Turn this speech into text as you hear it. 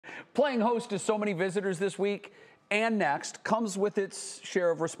Playing host to so many visitors this week and next comes with its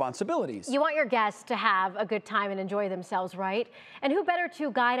share of responsibilities. You want your guests to have a good time and enjoy themselves, right? And who better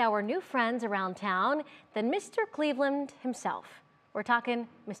to guide our new friends around town than Mr. Cleveland himself? We're talking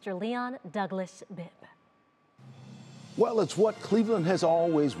Mr. Leon Douglas Bibb. Well, it's what Cleveland has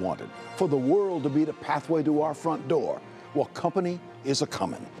always wanted, for the world to be the pathway to our front door. Well, company is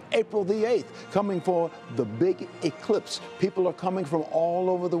a-coming. April the 8th, coming for the big eclipse. People are coming from all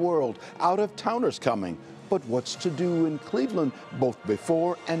over the world, out-of-towners coming. But what's to do in Cleveland, both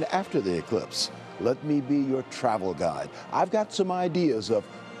before and after the eclipse? Let me be your travel guide. I've got some ideas of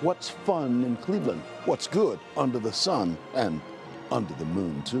what's fun in Cleveland, what's good under the sun, and under the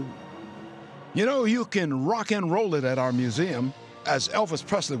moon, too. You know, you can rock and roll it at our museum. As Elvis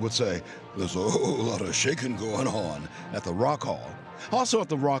Presley would say, there's a whole lot of shaking going on at the Rock Hall. Also at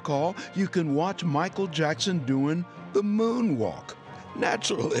the Rock Hall, you can watch Michael Jackson doing the moonwalk,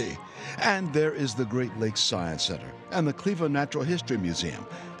 naturally. And there is the Great Lakes Science Center and the Cleveland Natural History Museum.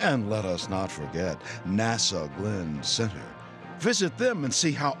 And let us not forget NASA Glenn Center. Visit them and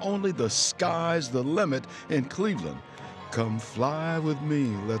see how only the sky's the limit in Cleveland. Come fly with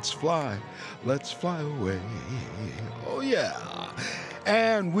me, let's fly away. Oh yeah.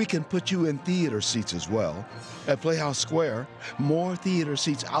 And we can put you in theater seats as well. At Playhouse Square, more theater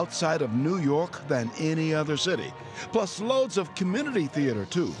seats outside of New York than any other city. Plus loads of community theater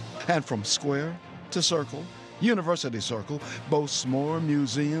too. And from Square to Circle, University Circle boasts more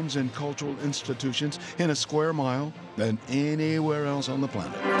museums and cultural institutions in a square mile than anywhere else on the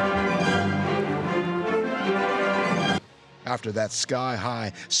planet. After that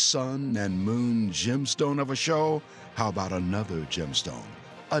sky-high sun and moon gemstone of a show, how about another gemstone?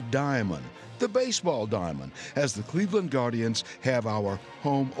 A diamond, the baseball diamond, as the Cleveland Guardians have our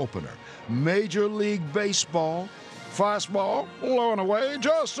home opener. Major League Baseball, fastball, low and away,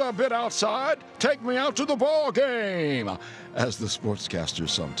 just a bit outside, take me out to the ball game, as the sportscasters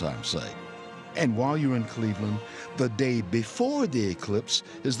sometimes say. And while you're in Cleveland, the day before the eclipse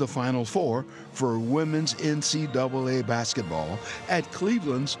is the Final Four for women's NCAA basketball at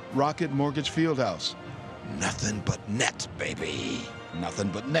Cleveland's Rocket Mortgage Fieldhouse. Nothing but net, baby. Nothing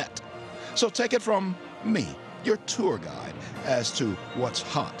but net. So take it from me, your tour guide, as to what's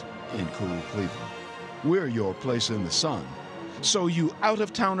hot in cool Cleveland. We're your place in the sun. So you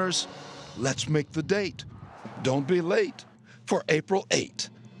out-of-towners, let's make the date. Don't be late for April 8th.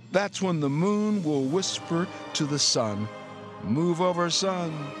 That's when the moon will whisper to the sun, move over,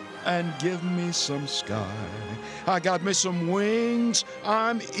 sun, and give me some sky. I got me some wings,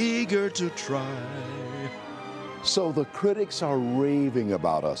 I'm eager to try. So the critics are raving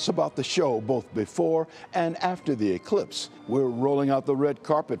about us, about the show, both before and after the eclipse. We're rolling out the red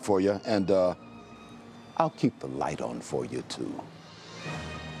carpet for you, and I'll keep the light on for you, too.